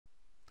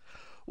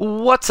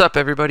What's up,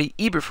 everybody?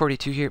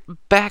 Ebert42 here,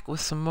 back with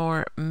some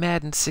more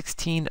Madden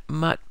 16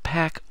 MUT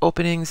pack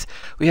openings.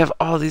 We have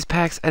all these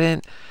packs.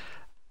 I'd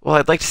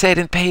like to say I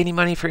didn't pay any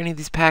money for any of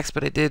these packs,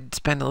 but I did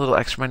spend a little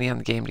extra money on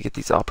the game to get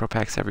these All-Pro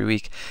packs every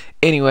week.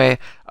 Anyway,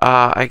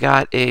 I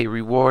got a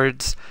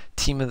rewards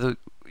Team of the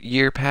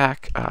Year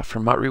pack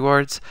from MUT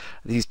Rewards.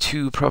 These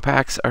two Pro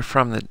packs are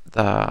from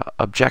the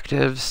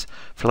objectives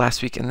for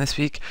last week and this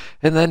week.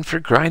 And then for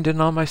grinding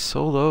all my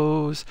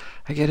solos,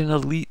 I get an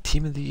Elite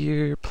Team of the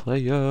Year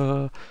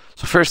player.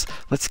 So first,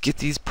 let's get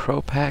these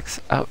Pro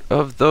packs out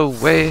of the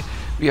way.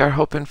 We are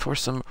hoping for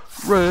some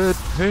red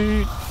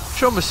paint.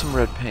 Show me some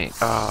red paint.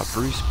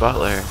 Bruce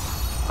Butler.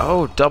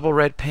 Oh, double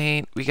red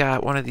paint. We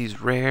got one of these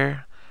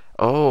rare.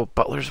 Oh,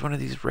 Butler's one of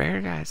these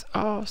rare guys.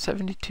 Oh,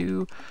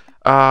 72.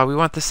 We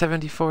want the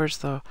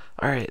 74s though.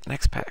 Alright,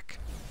 next pack.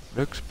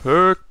 Next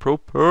pack, Pro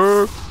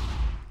pack.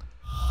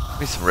 Give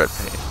me some red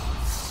paint.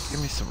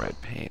 Give me some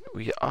red paint.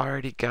 We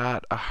already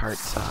got a Heart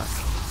Sock.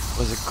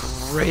 Was a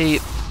great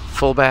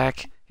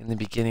fullback in the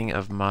beginning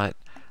of MUT.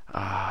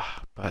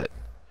 Alright.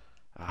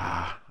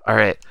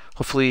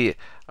 Hopefully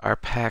our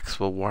packs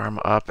will warm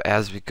up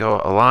as we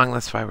go along.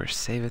 That's why we're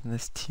saving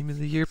this Team of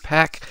the Year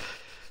pack.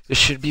 This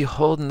should be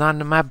holding on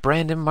to my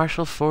Brandon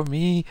Marshall for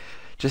me.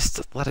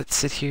 Just let it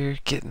sit here,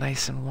 get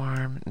nice and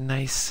warm,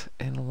 nice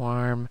and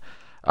warm.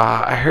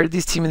 I heard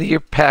these Team of the Year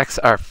packs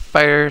are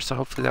fire, so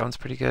hopefully that one's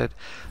pretty good.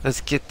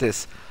 Let's get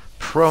this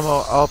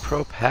promo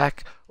All-Pro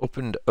pack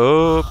opened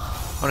up.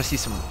 I want to see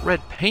some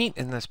red paint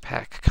in this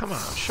pack. Come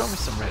on, show me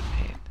some red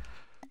paint.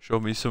 Show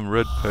me some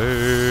red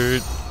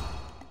paint.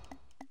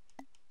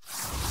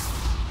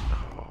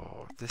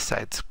 Oh, this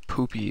side's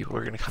poopy.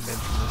 We're going to come in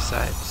from this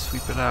side,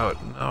 sweep it out.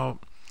 No.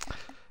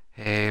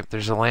 Hey,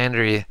 there's a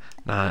Landry,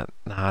 not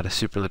a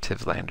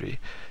superlative Landry,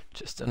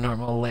 just a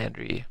normal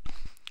Landry.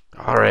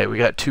 Alright, we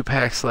got 2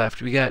 packs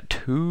left. We got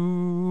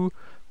 2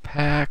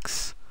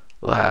 packs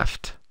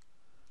left.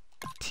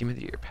 Team of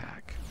the Year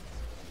pack.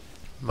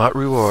 MUT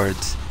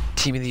Rewards,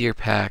 Team of the Year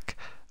pack.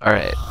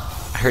 Alright,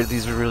 I heard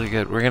these were really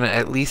good. We're gonna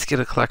at least get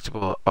a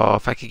collectible. Oh,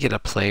 if I could get a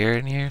player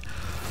in here.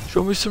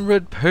 Show me some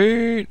red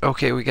paint.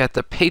 Okay, we got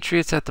the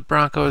Patriots at the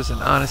Broncos,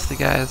 and honestly,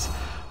 guys,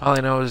 all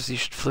I know is you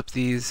should flip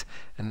these,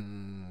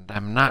 and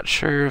I'm not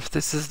sure if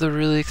this is the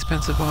really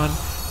expensive one.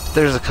 But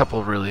there's a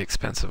couple really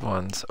expensive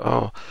ones.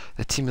 Oh,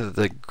 the Team of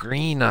the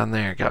Green on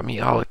there got me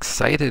all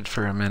excited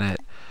for a minute.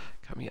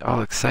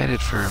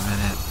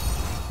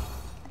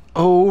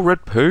 Oh,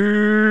 red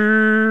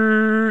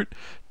paint!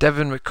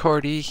 Devin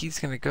McCourty, he's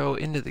going to go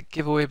into the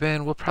giveaway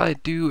bin. We'll probably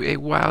do a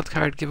wild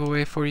card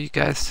giveaway for you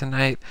guys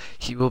tonight.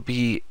 He will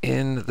be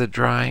in the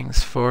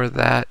drawings for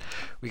that.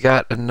 We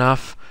got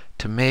enough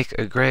to make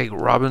a Greg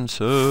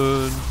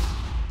Robinson.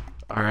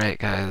 Alright,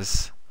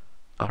 guys.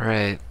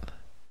 Alright.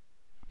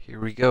 Here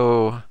we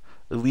go.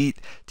 Elite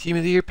Team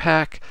of the Year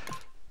pack.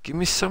 Give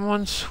me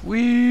someone sweet.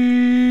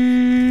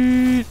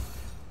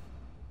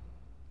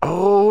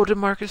 Oh,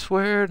 DeMarcus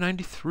Ware,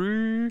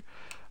 93.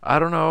 I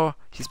don't know.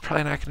 He's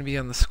probably not going to be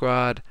on the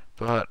squad,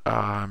 but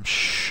I'm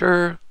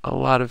sure a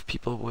lot of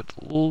people would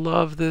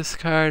love this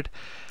card.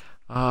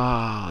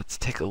 Let's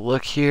take a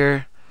look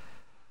here.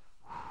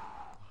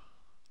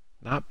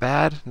 Not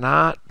bad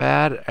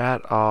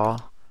at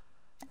all.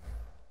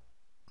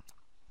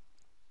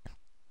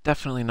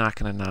 Definitely not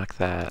going to knock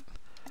that.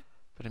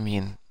 But I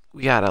mean,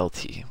 we got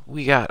LT.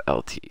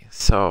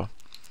 So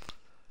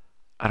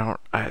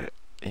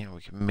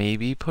we can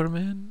maybe put him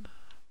in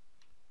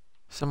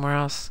somewhere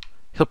else.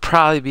 He'll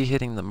probably be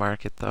hitting the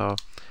market though.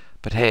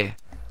 But hey,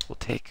 we'll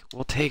take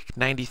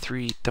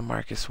 93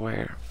 DeMarcus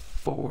Ware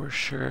for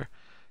sure.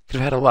 Could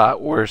have had a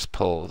lot worse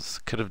pulls.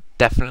 Could have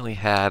definitely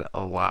had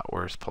a lot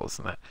worse pulls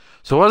than that.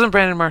 So it wasn't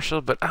Brandon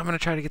Marshall, but I'm going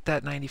to try to get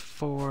that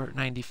 94,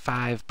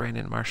 95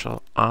 Brandon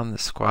Marshall on the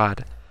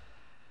squad.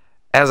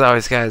 As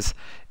always, guys,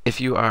 if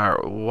you are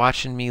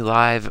watching me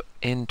live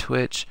in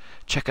Twitch,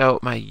 check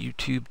out my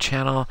YouTube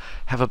channel.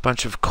 Have a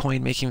bunch of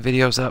coin making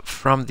videos up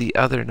from the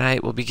other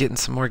night. We'll be getting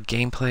some more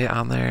gameplay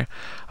on there.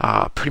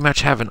 Pretty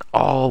much have an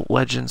all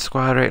legend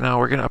squad right now.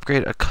 We're going to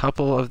upgrade a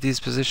couple of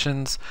these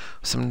positions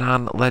with some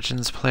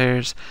non-legends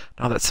players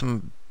now that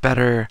some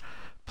better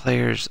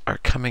players are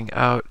coming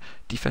out.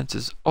 Defense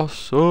is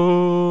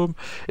awesome.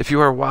 If you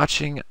are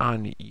watching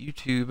on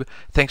YouTube,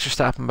 thanks for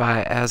stopping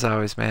by. As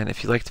always, man,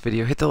 if you liked the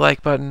video, hit the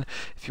like button.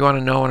 If you want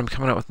to know when I'm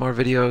coming out with more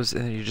videos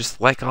and you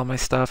just like all my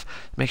stuff,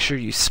 make sure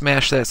you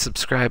smash that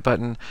subscribe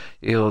button.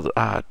 You'll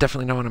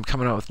definitely know when I'm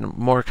coming out with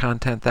more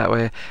content that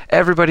way.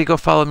 Everybody go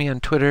follow me on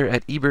Twitter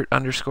at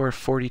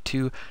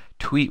Ebert_42.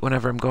 Tweet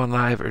whenever I'm going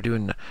live or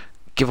doing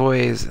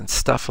giveaways and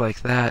stuff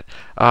like that.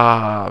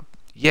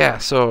 Yeah,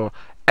 so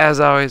as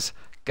always,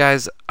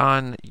 guys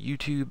on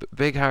YouTube,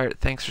 big heart,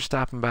 thanks for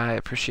stopping by. I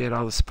appreciate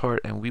all the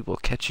support, and we will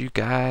catch you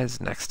guys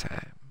next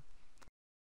time.